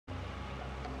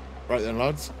Right then,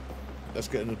 lads. Let's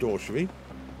get in the door, shall we?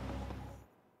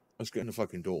 Let's get in the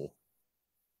fucking door.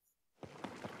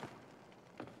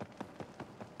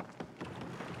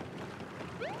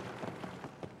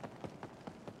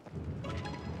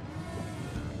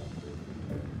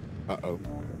 Uh-oh.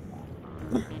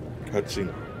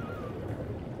 Cutscene.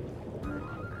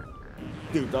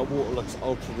 Dude, that water looks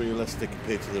ultra realistic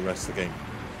compared to the rest of the game.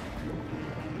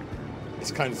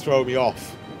 It's kind of throwing me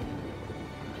off.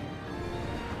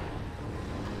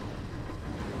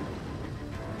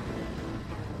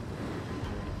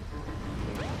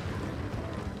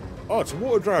 Oh, it's a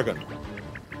water dragon.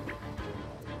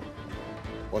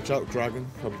 Watch out, dragon.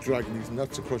 I'll be dragging these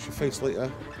nuts across your face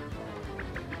later.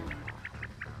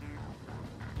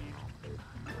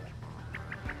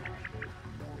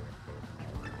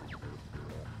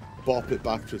 Bop it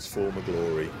back to its former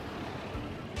glory.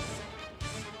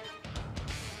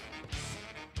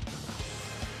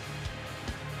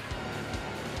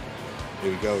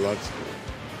 Here we go, lads.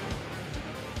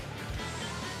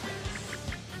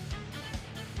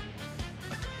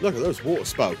 Look at those water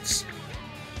spouts.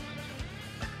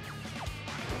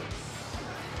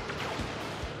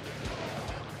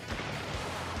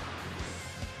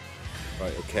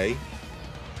 Right, okay.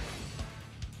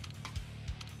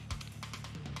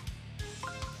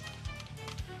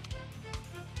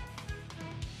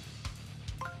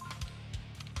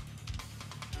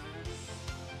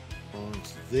 Onto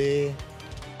there.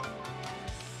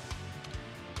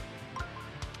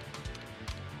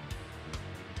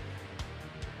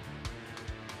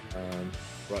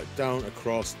 Right, down,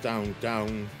 across, down,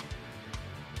 down.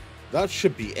 That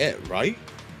should be it, right?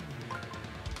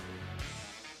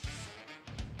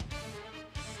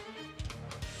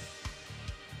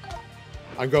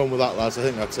 I'm going with that, lads. I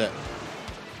think that's it.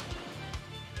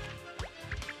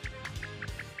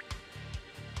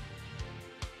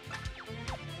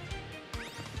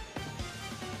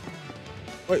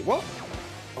 Wait, what?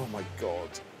 Oh my god.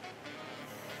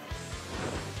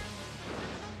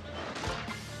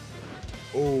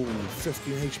 Oh,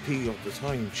 15 HP of the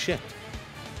time. Shit.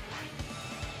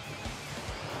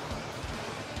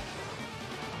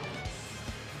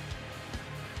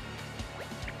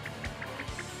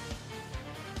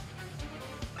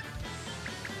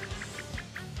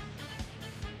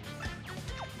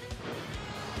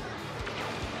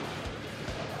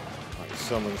 Right,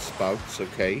 summon spouts,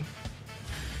 okay.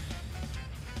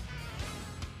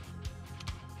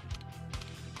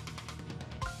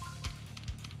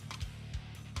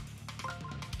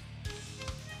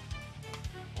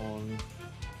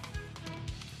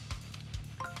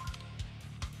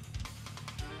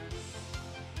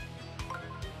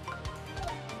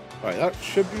 Right, that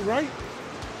should be right.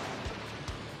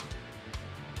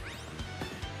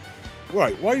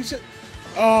 Right, why is it...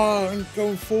 Oh, I'm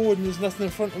going forward and there's nothing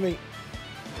in front of me.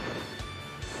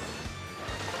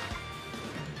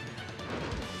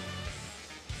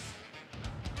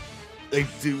 They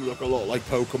do look a lot like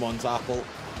Pokemon's Apple.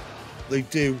 They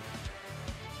do.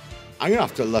 I'm gonna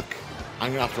have to look.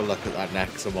 I'm gonna have to look at that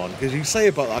next one because you say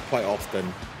about that quite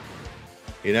often.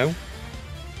 You know.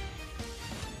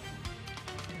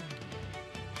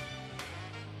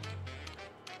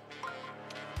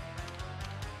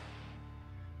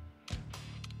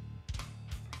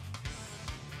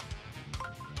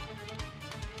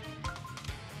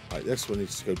 Right, this one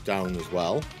needs to go down as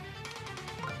well.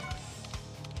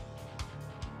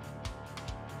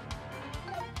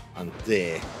 And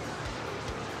there.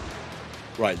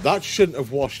 Right, that shouldn't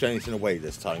have washed anything away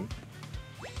this time.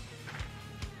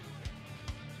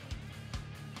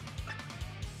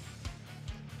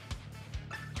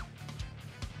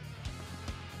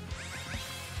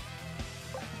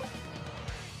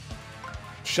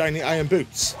 Shiny iron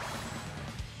boots.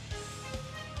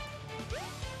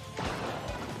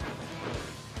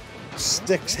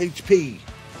 Sticks HP.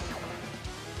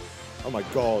 Oh my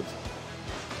god.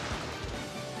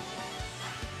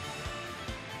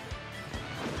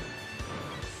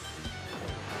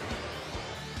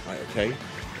 Right, okay.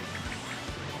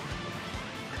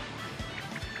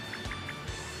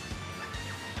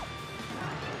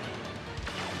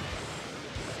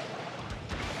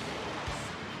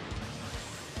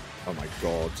 Oh my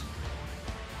god.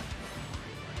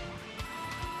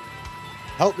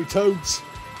 Help me, Toads.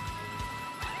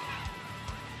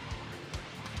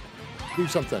 Do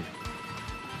something.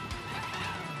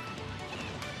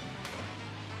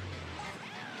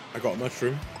 I got a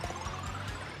mushroom.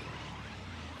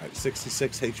 Right,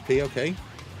 66 HP, okay.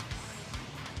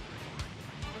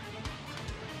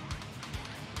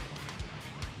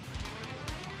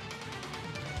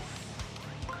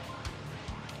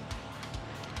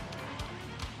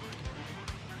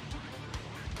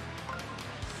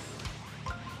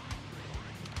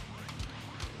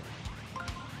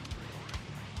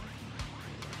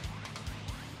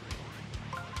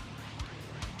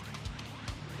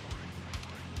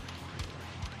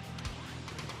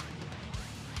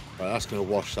 Right, that's going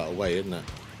to wash that away, isn't it?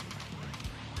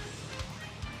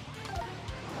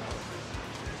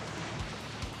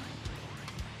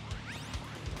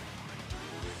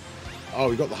 Oh,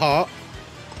 we got the heart.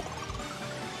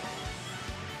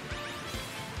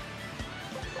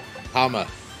 Hammer.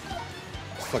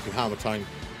 It's fucking hammer time.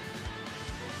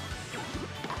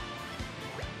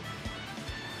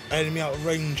 Enemy out of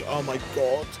range. Oh my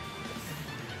god.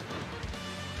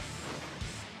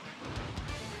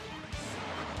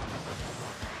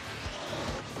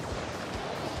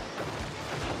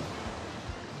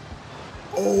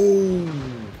 Oh.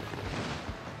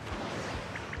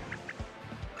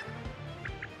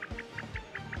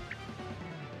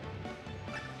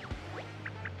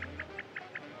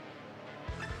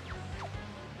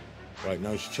 Right,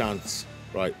 now's your chance.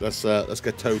 Right, let's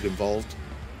get Toad involved.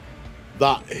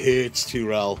 That hurts,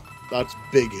 Tyrell. That's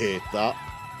big hit, that.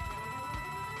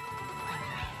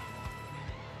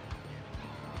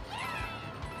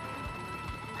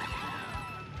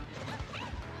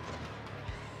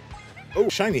 Oh,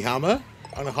 shiny hammer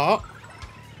and a heart.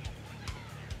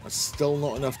 That's still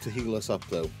not enough to heal us up,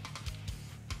 though.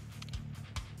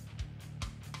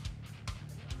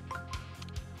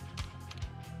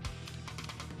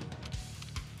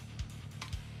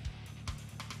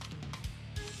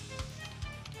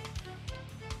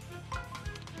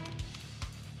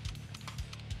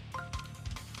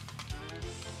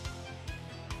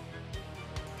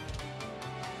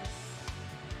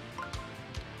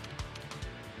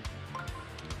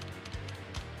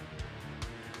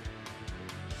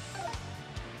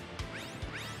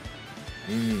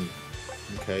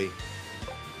 Okay.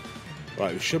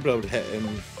 Right, we should be able to hit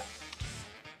him.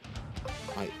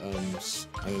 Items.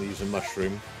 I'm going to use a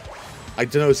mushroom. I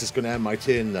don't know if this is going to end my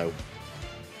turn, though.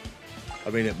 I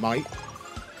mean, it might.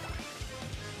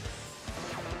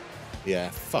 Yeah,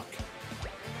 fuck.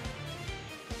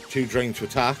 2 drain to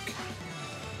attack.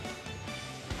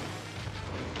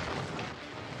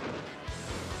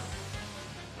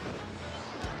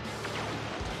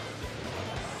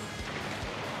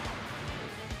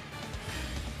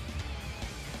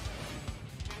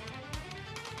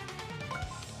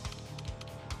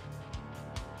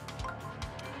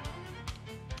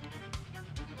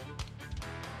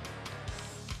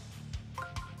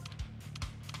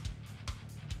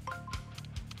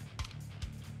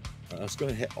 That's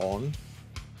going to hit on,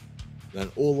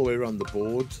 then all the way around the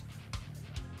board.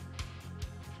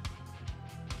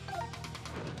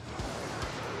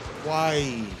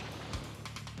 Why?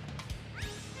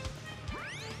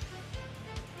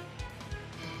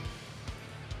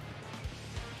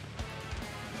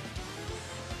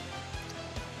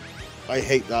 I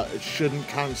hate that. It shouldn't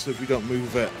cancel if you don't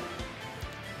move it.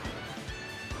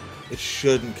 It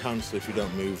shouldn't cancel if you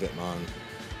don't move it, man.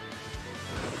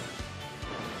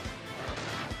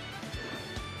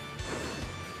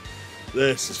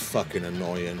 This is fucking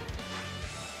annoying.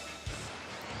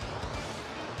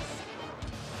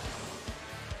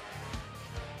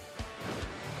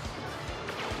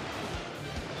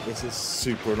 This is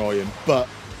super annoying, but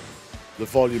the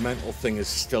volumental thing is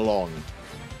still on.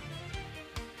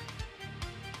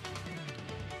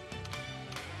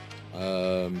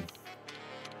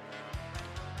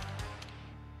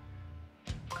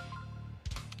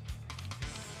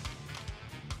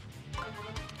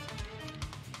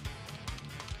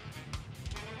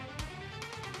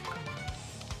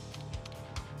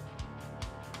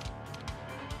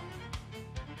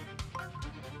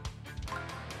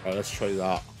 Alright, let's try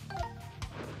that.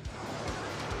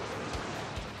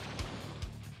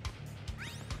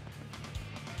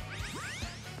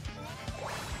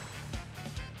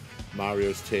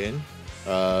 Mario's turn.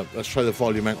 Let's try the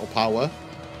volumental power.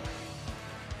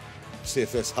 See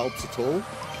if this helps at all.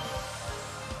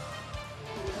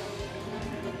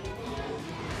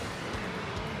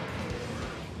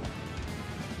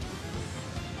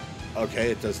 Okay,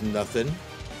 it does nothing.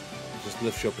 It just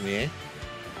lifts you up in the air.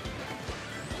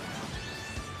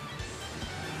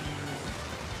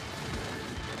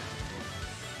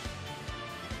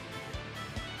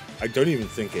 I don't even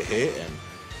think it hit him.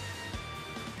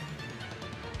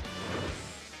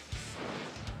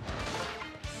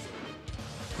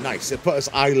 Nice, it put us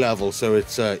eye level, so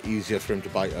it's easier for him to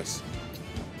bite us.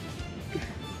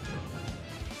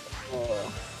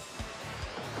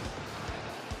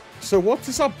 So what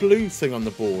does that blue thing on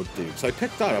the board do? Because I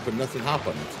picked that up and nothing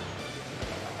happened.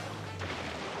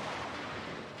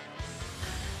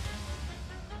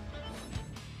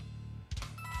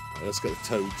 Let's get the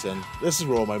toads in. This is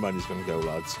where all my money's going to go,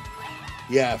 lads.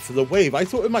 Yeah, for the wave. I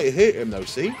thought it might hurt him, though,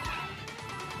 see?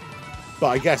 But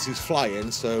I guess he's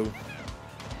flying, so...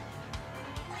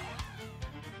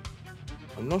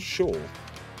 I'm not sure.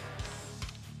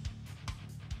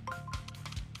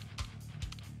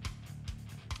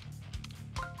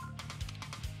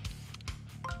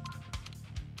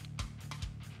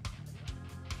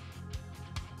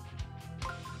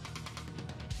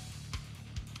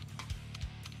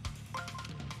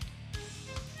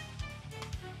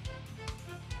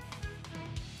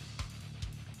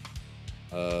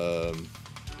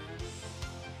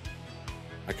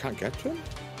 I can't get to him?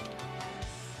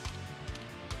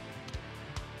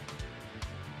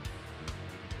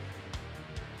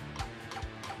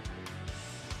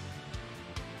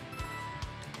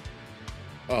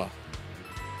 Oh.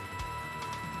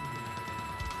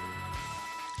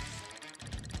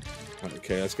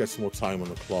 Okay, let's get some more time on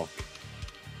the clock.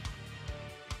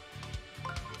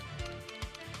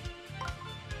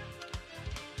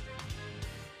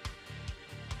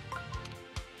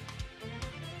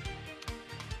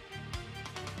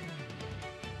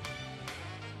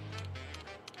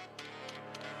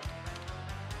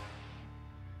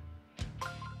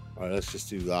 Alright, let's just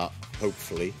do that,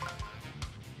 hopefully.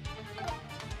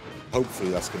 Hopefully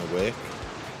that's going to work.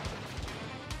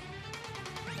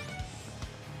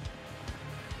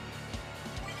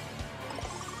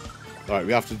 Alright,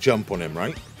 we have to jump on him,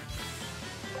 right?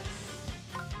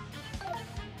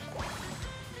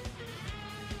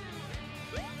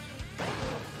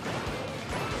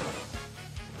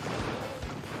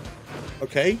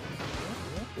 Okay.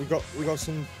 We got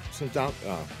some down.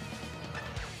 Oh.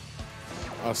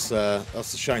 That's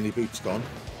the shiny boots gone.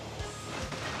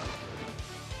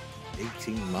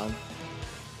 18 man.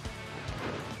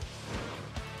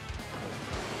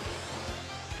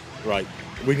 Right,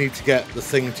 we need to get the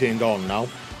thing turned on now.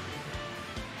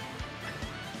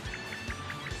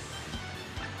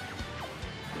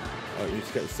 Right, we need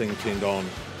to get the thing turned on.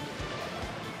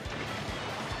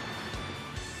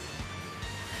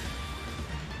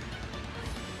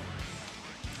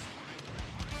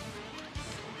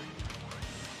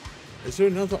 Is there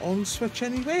another on switch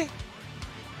anyway?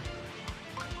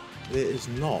 There is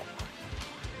not.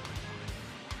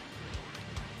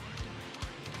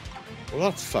 Well,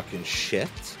 that's fucking shit.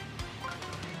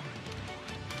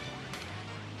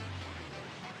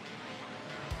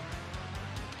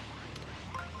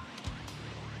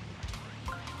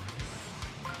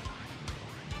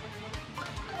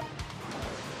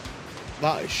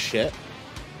 That is shit.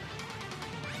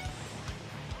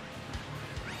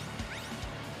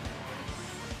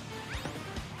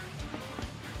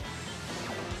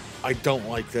 I don't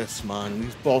like this, man.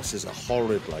 These bosses are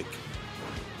horrid, like.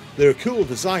 They're a cool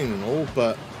design and all,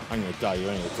 but I'm gonna die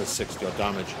anyway. It does 60 odd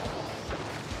damage.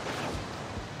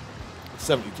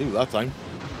 72 that time.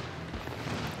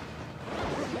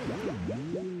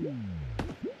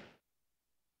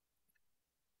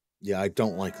 Yeah, I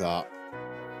don't like that.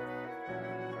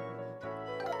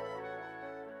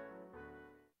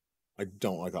 I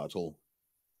don't like that at all.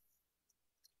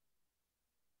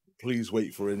 Please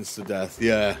wait for insta-death,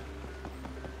 yeah.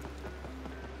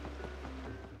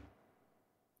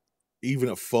 Even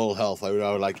at full health, I would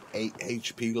have like 8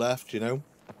 HP left, you know?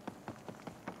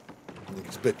 I think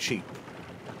it's a bit cheap.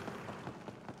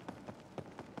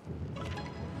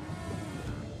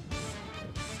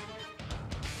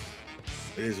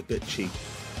 It is a bit cheap.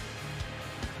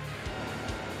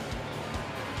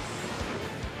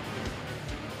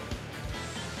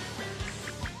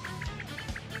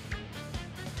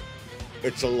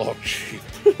 It's a lot cheap.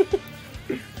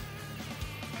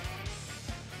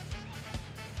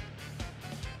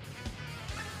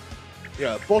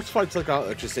 Yeah, boss fights like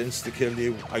that just insta-kill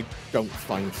you, I don't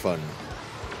find fun.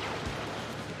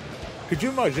 Could you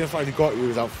imagine if I'd got you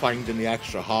without finding the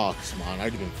extra hearts, man?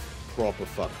 I'd have been proper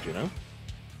fucked, you know?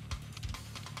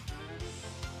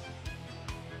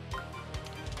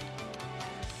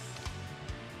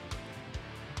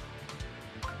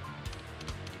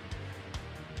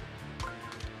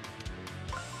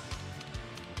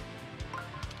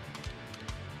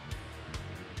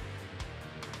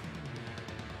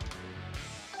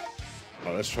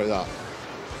 Oh, let's try that.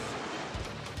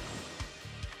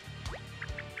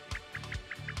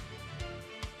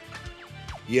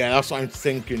 Yeah, that's what I'm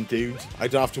thinking, dude. I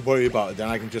don't have to worry about it, then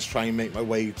I can just try and make my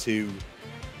way to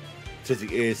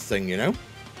the earth thing, you know?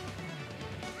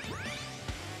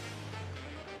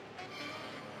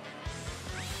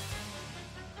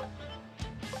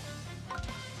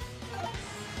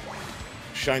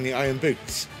 Shiny iron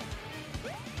boots.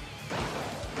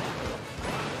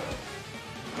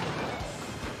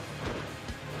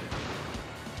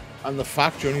 And the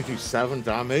fact you only do 7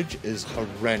 damage is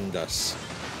horrendous.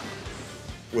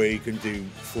 Where you can do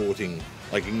 14.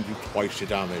 Like, you can do twice your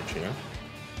damage, you know?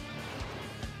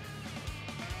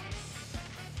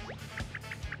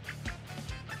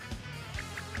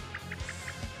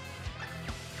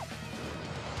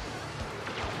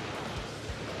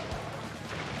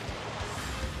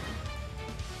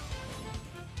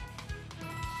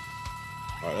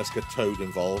 Alright, let's get Toad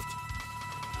involved.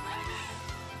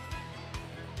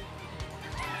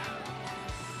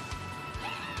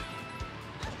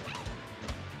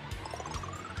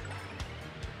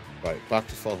 Right, back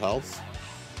to full health.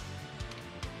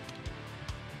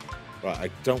 Right, I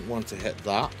don't want to hit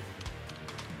that.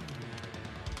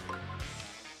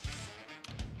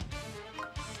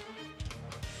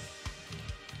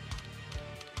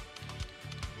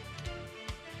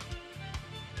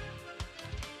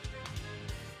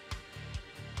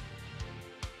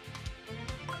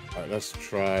 Alright, let's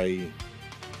try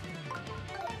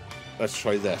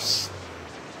this.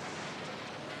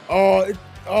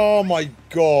 Oh my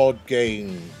god,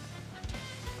 game.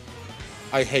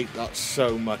 I hate that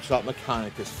so much. That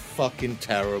mechanic is fucking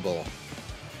terrible.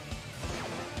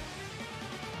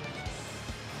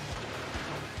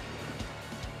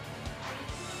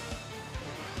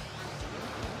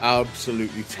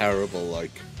 Absolutely terrible,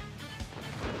 like.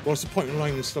 What's the point in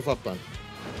lining stuff up then?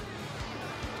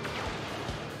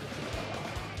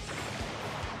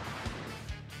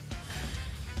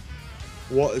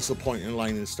 What is the point in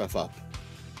lining stuff up?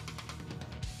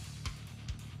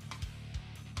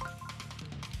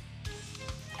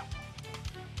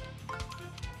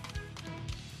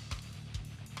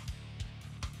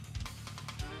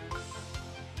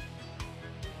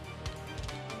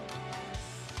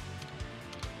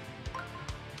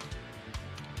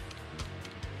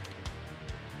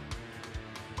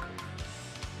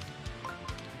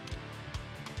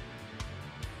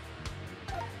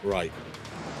 Right.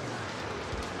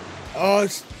 Oh,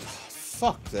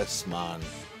 fuck this, man.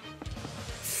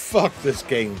 Fuck this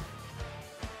game.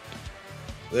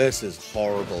 This is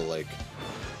horrible, like.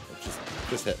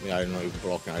 Just hit me, I'm not even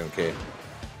blocking, I don't care.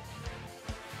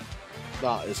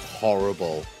 That is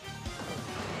horrible.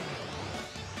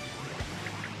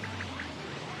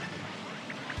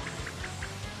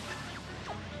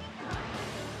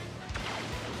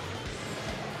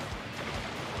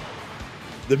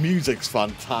 The music's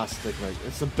fantastic, mate.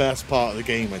 It's the best part of the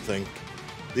game, I think.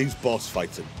 These boss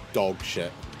fights are dog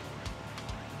shit.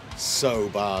 So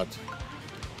bad.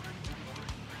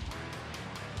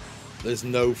 There's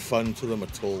no fun to them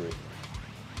at all.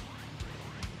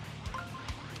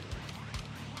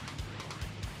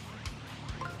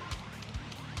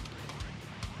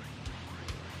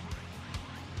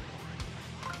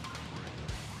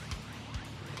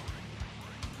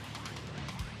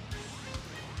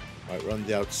 Right, run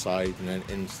the outside and then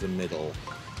into the middle.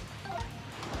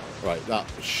 Right, that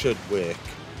should work.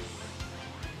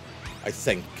 I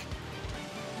think.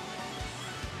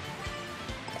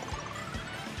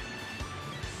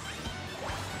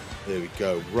 There we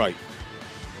go. Right.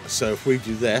 So if we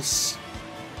do this,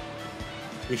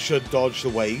 we should dodge the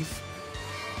wave.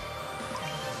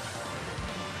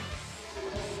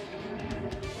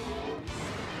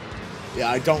 Yeah,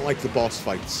 I don't like the boss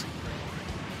fights.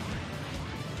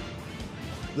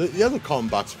 The other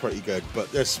combat's pretty good, but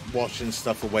this washing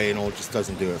stuff away and all just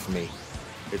doesn't do it for me.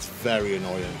 It's very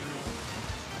annoying.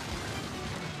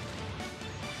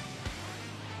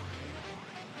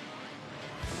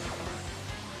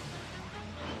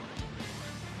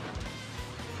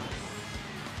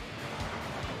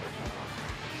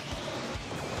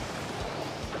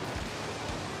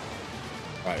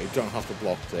 Right, you don't have to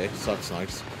block there, so that's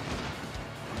nice.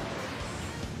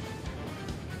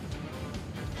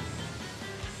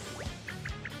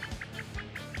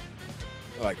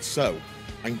 Right, so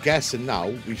I'm guessing now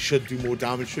we should do more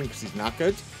damage to him because he's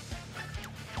knackered.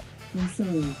 I'm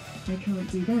sorry, I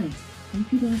can't do that. I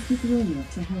could ask the grown-up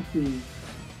to help you.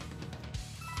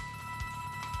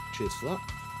 Cheers for that.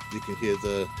 You can hear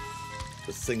the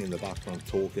thing in the background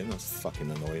talking. That's fucking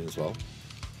annoying as well.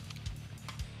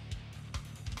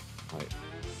 Right.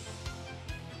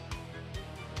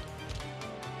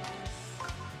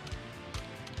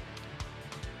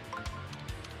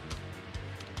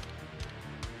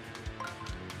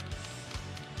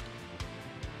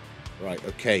 Right,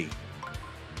 okay.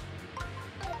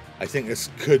 I think this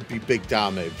could be big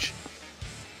damage.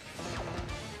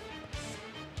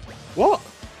 What?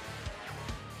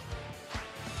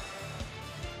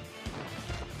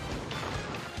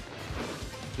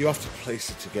 You have to place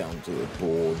it to get onto the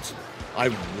board. I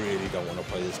really don't want to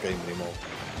play this game anymore.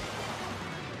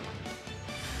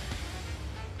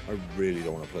 I really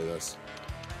don't want to play this.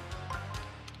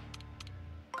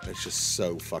 It's just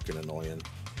so fucking annoying.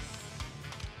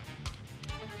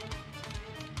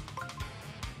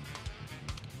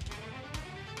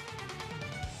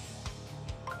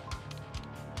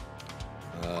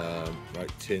 Right,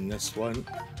 tin this one.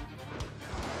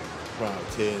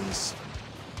 Right, tins.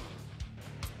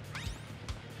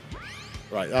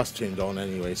 Right, that's turned on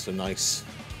anyway, so nice.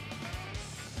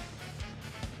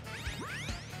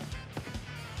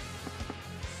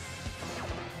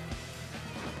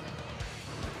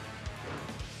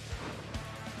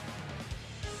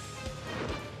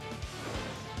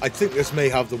 I think this may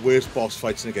have the worst boss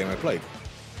fights in the game I played.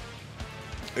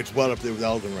 It's well up there with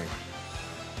Elden Ring.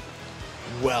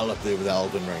 Well up there with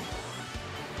Elden Ring.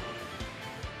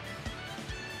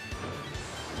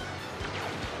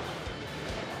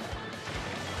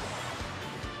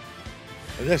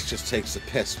 And this just takes the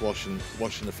piss washing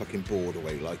the fucking board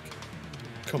away. Like,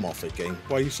 come off it, game.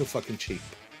 Why are you so fucking cheap?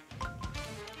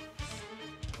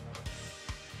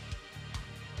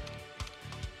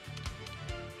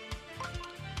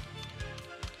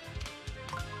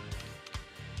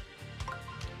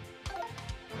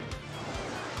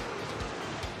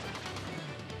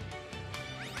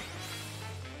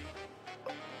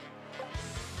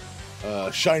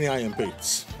 Shiny iron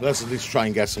boots. Let's at least try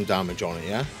and get some damage on it,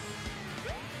 yeah?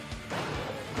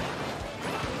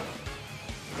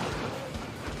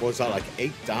 What was that, like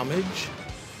 8 damage?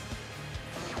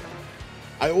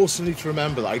 I also need to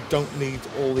remember that I don't need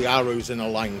all the arrows in a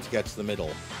line to get to the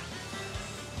middle.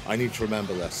 I need to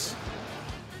remember this.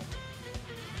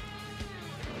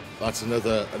 That's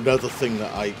another thing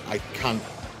that I can't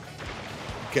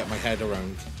get my head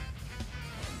around.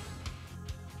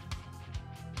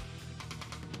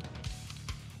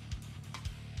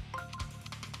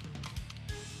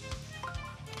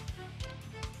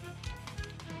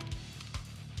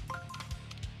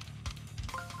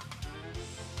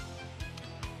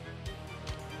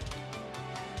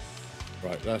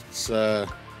 Right, let's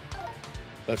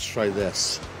try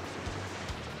this.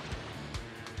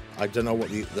 I don't know what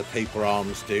the paper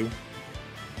arms do.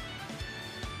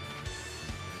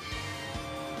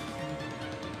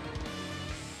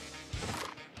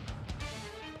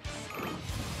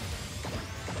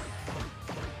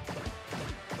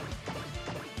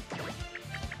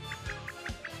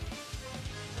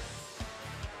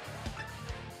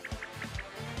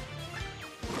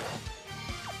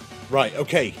 Right,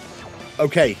 okay.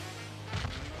 Okay.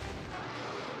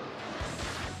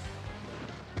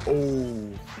 Oh,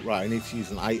 right, I need to use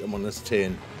an item on this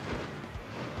turn.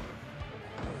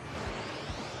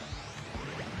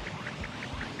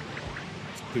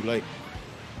 It's too late.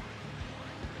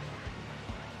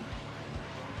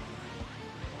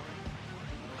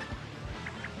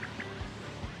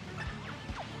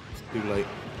 It's too late.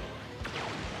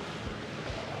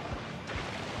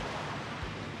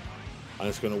 And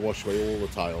it's going to wash away all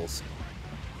the tiles.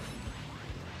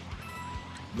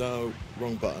 No,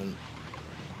 wrong button.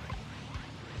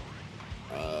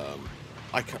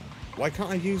 I can't. Why can't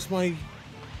I use my?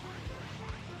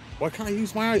 Why can't I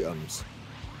use my items?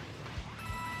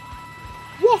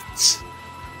 What?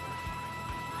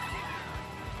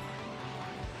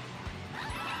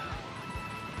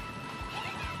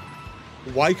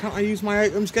 Why can't I use my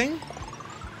items, game?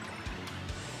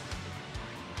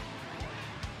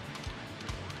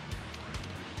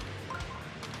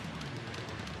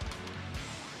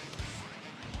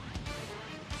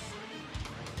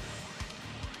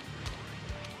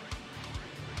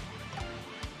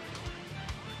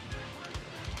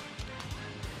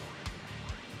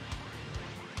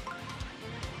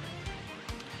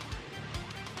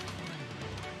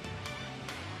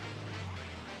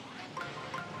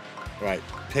 Right,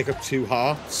 pick up 2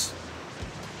 hearts.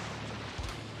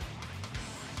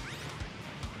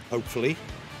 Hopefully.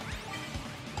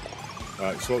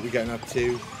 Alright, so what are we getting up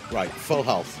to? Right, full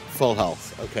health. Full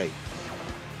health. Okay.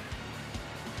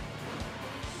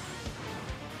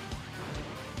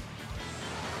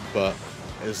 But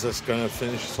is this going to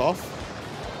finish us off?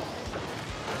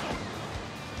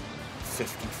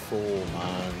 54,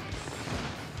 man.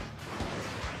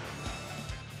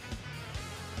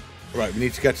 Right, we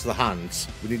need to get to the hands.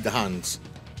 We need the hands.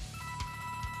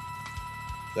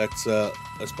 Let's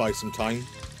buy some time.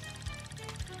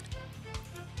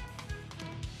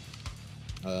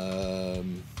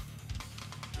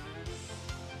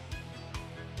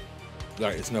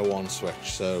 Right, it's no on switch,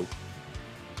 so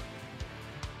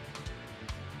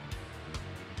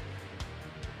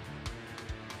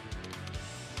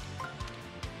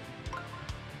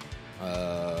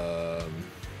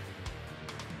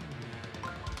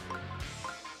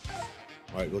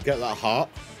right, we'll get that heart.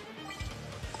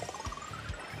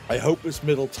 I hope this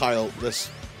middle tile,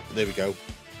 there we go.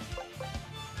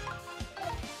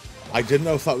 I didn't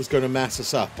know if that was going to mess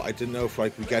us up. I didn't know if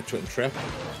like we get to it and trip.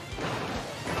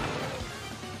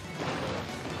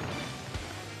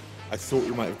 I thought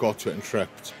we might have got to it and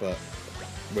tripped, but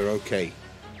we're okay.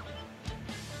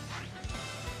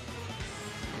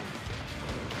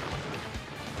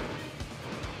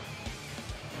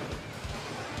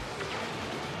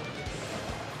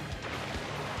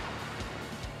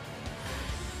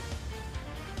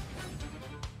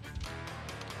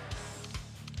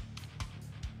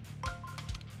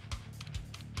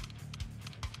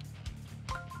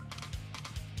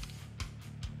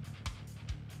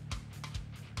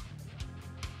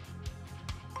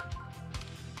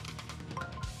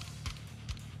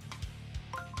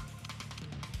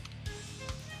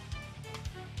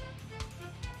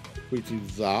 We do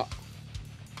that.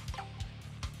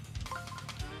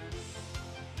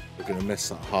 We're going to miss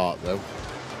that heart, though.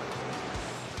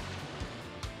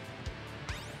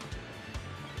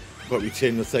 But we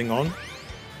turn the thing on.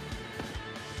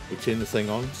 We turn the thing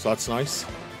on, so that's nice.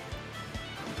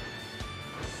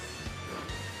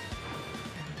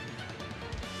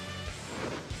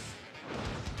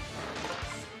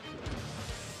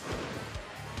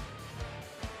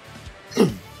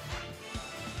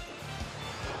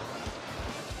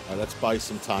 Let's buy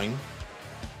some time.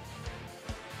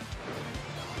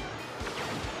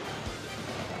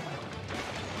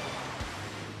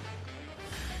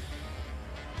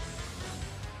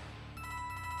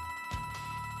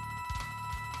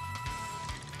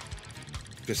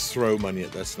 Just throw money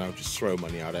at this now. Just throw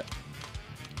money at it.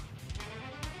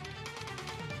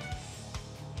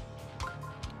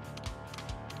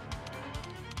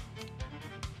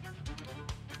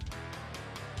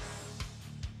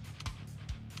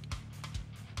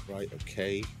 Right,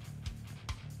 okay.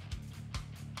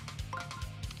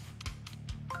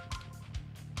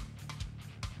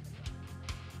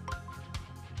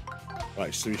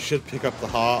 Right, so we should pick up the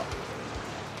heart.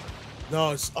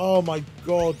 No, it's... Oh my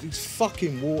god, these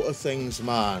fucking water things,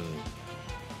 man.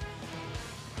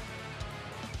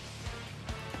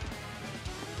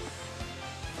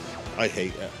 I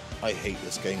hate it. I hate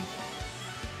this game.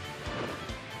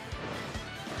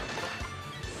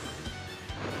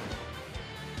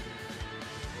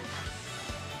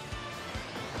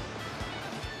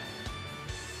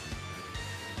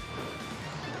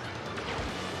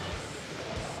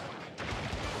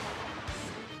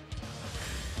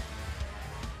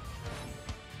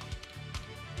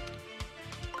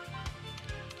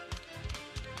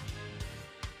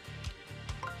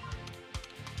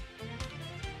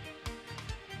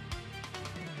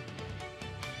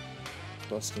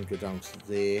 That's going to go down to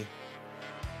there.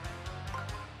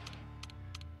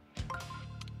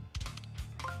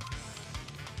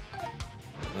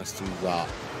 Let's do that.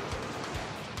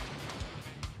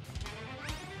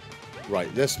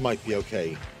 Right, this might be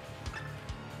okay.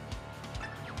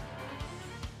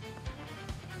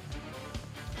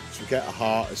 So we get a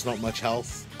heart, it's not much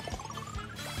health.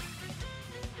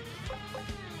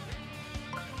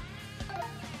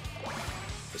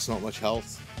 It's not much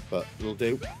health, but it'll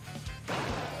do.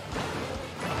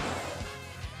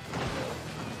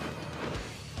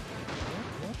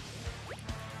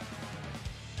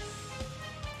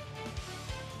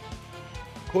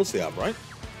 Of course they have, right?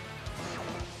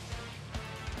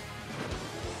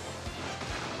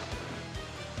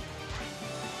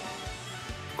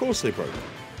 Of course they broke.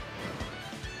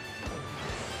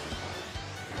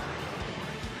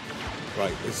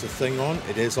 Right, is the thing on?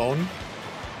 It is on.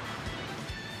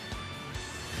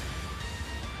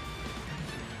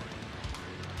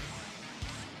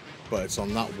 But it's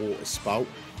on that water spout.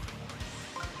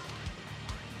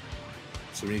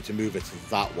 So we need to move it to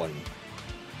that one.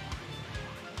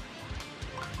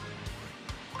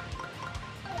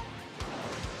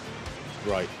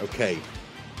 Right, okay.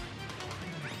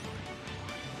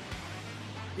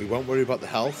 We won't worry about the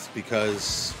health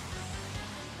because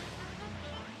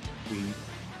we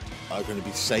are going to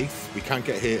be safe. We can't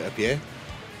get hit up here.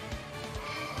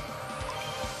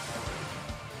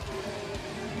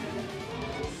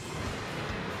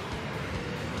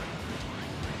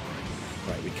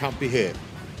 Right, we can't be hit.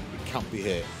 We can't be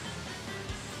hit.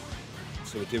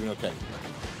 So we're doing okay.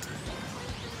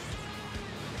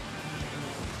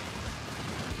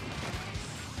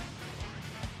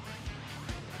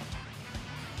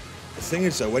 The thing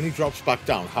is though, when he drops back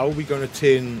down, how are we going to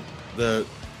turn the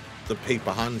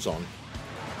paper hands on?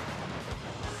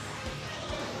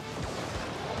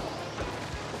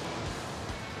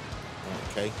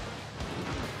 Okay.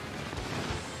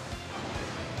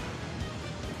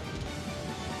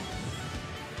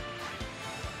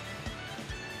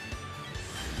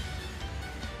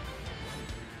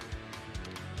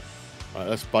 Alright,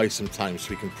 let's buy some time so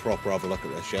we can proper have a look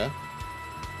at this, yeah?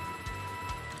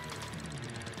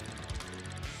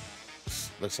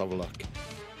 Let's have a look.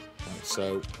 Right,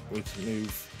 so we need to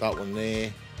move that one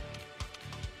there.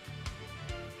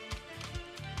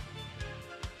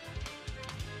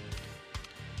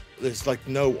 There's like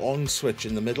no on switch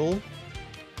in the middle.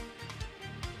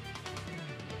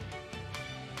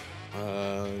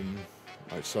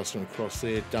 Right, so that's going to cross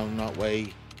there, down that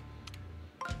way.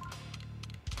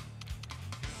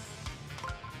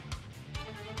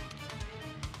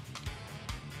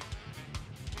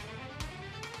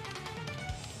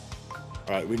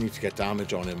 Right, we need to get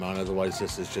damage on him, man. Otherwise,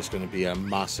 this is just going to be a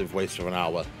massive waste of an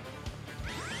hour.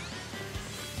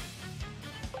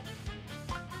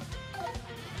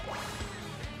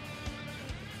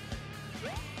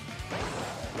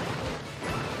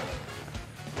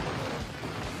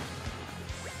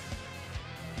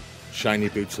 Shiny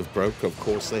boots have broke, of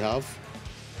course they have.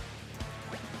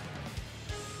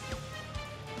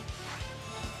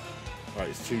 Right,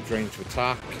 it's too drained to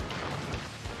attack.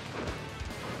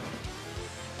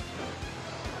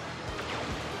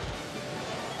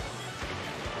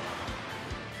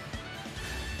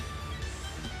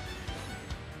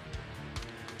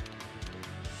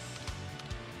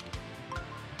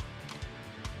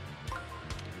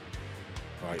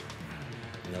 Right,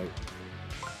 no.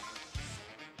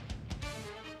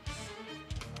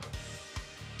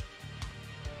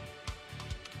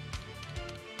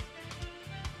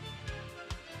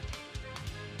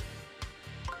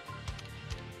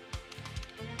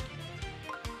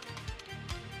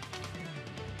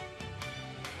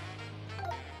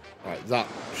 Right, that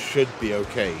should be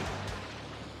okay.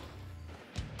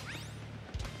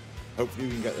 Hopefully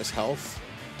we can get this health.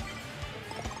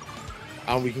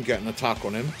 And we can get an attack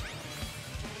on him.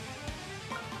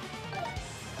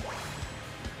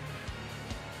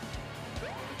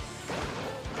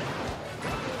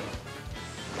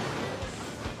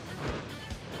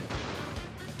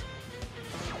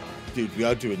 Dude, we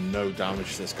are doing no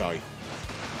damage to this guy.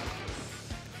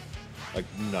 Like,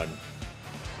 none.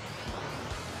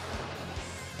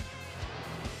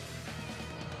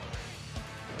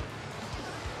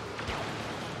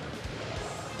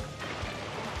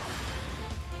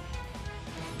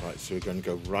 Right, so we're going to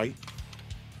go right.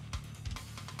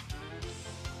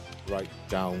 Right,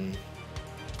 down.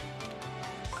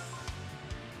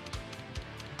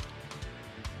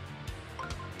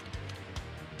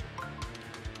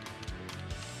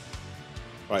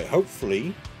 Right,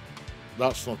 hopefully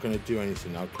that's not going to do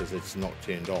anything now because it's not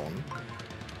turned on.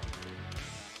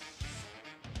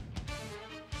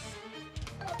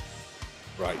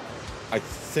 Right, I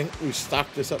think we've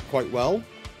stacked this up quite well.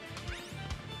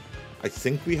 I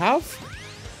think we have.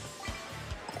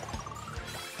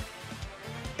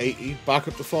 80, back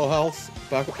up to full health.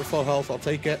 Back up to full health, I'll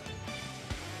take it.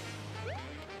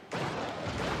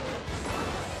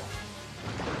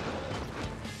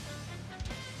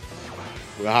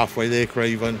 We're halfway there,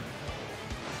 Craven.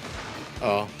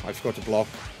 Oh, I forgot to block.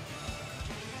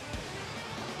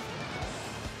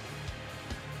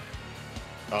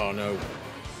 Oh no.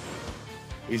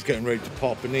 He's getting ready to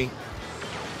pop, isn't he?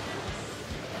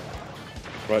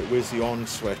 Right, where's the on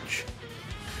switch?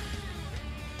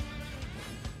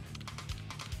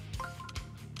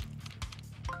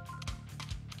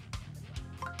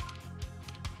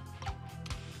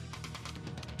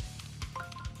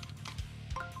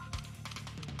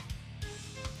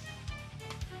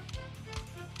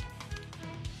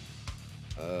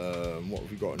 What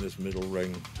have we got in this middle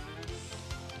ring?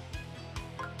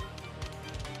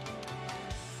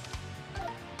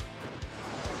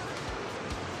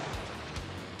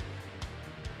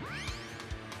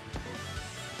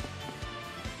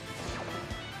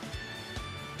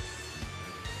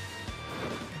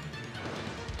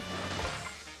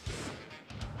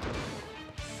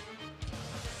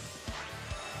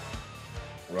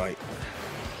 Right.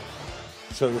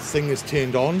 So the thing is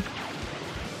turned on.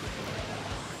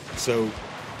 So,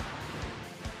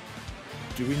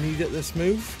 do we need it this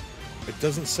move? It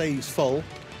doesn't say he's full.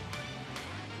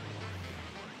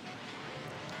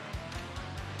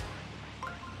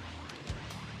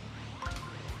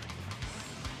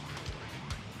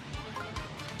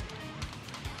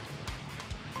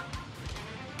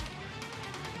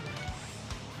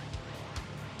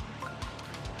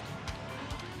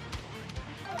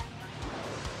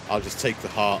 I'll just take the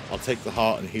heart. I'll take the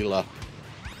heart and heal up.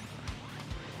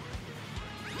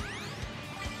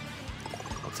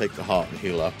 Take the heart and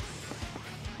heal up.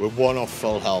 We're one off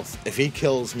full health. If he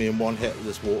kills me in one hit with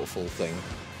this waterfall thing,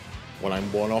 when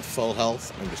I'm one off full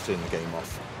health, I'm just turning the game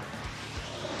off.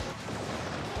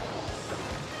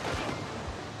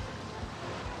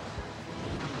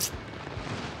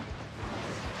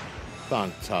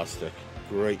 Fantastic.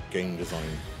 Great game design.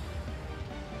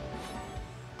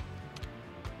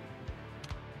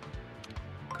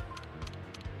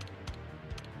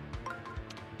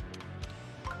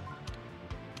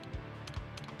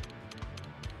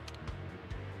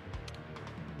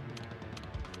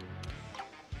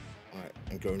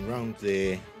 I'm going round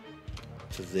there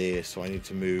to there, so I need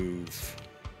to move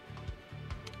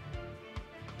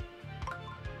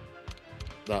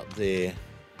that there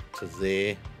to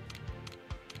there,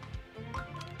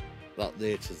 that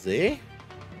there to there.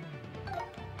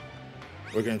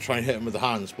 We're going to try and hit him with the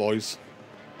hands, boys.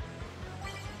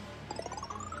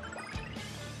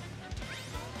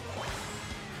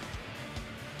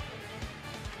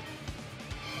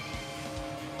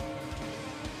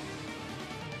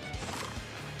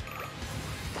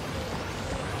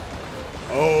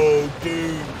 Oh, Oh,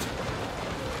 dude.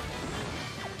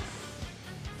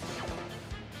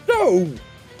 No!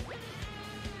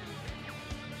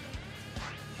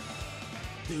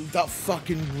 Dude, that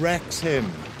fucking wrecks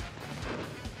him.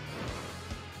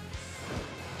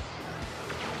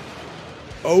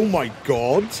 Oh my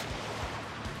god.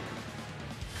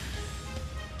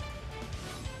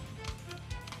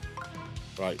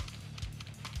 Right.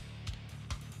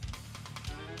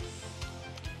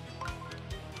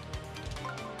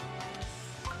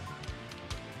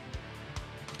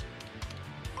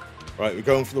 Right, we're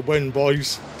going for the win,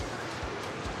 boys.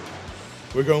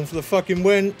 We're going for the fucking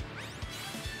win.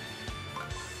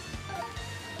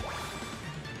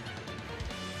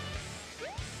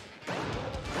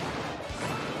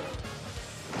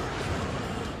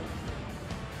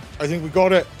 I think we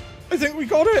got it. I think we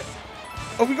got it.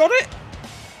 Have we got it?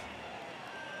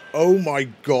 Oh my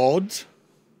god.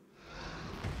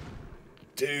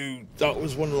 Dude, that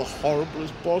was one of the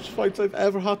horriblest boss fights I've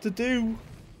ever had to do.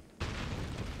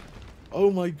 Oh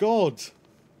my god.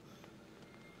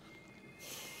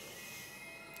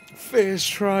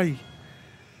 First try.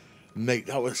 Mate,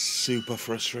 that was super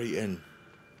frustrating.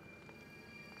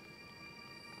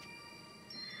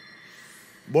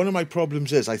 One of my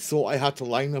problems is I thought I had to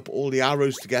line up all the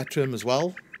arrows to get to him as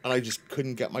well, and I just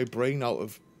couldn't get my brain out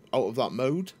of that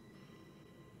mode.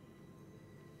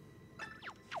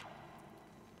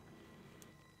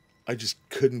 I just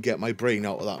couldn't get my brain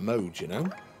out of that mode, you know?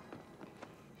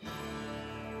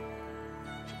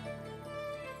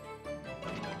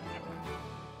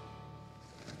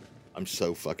 I'm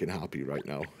so fucking happy right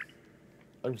now.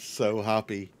 I'm so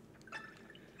happy.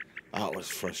 That was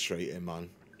frustrating, man.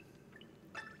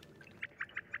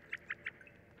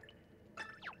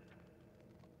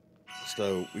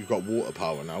 So, we've got water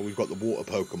power now. We've got the water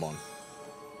Pokemon.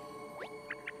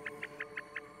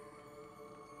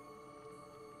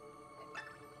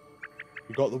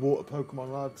 We got the water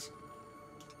Pokemon, lads.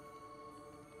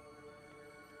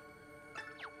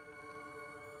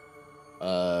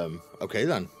 Okay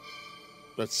then.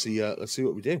 Let's see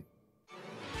what we do.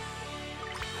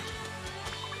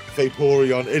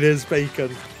 Vaporeon, it is bacon.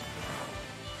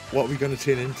 What are we gonna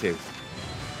turn into?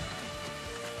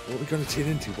 What are we going to turn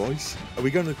into, boys? Are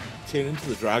we going to turn into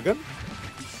the dragon?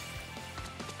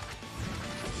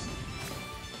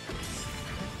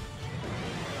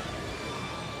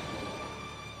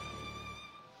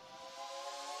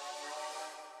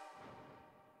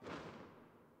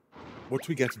 What do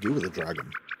we get to do with the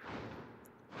dragon?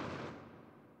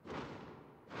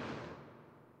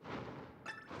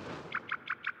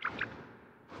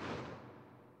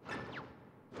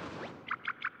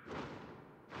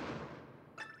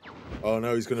 Oh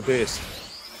no, he's going to burst.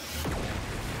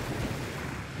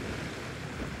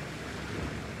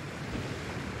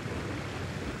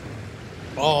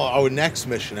 Oh, our next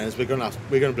mission is we're going to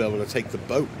be able to take the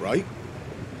boat, right?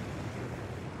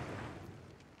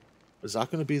 Is that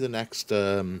going to be the next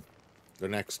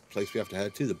place we have to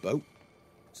head to? The boat?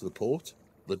 To the port?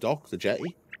 The dock? The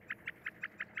jetty?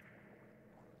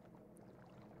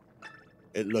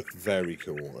 It looked very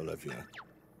cool, Olivia.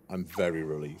 I'm very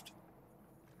relieved.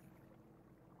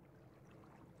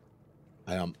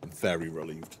 I am very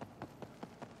relieved.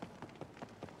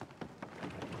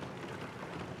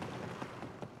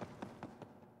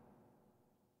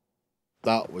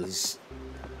 That was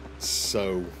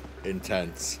so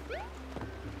intense.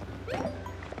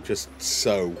 Just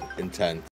so intense.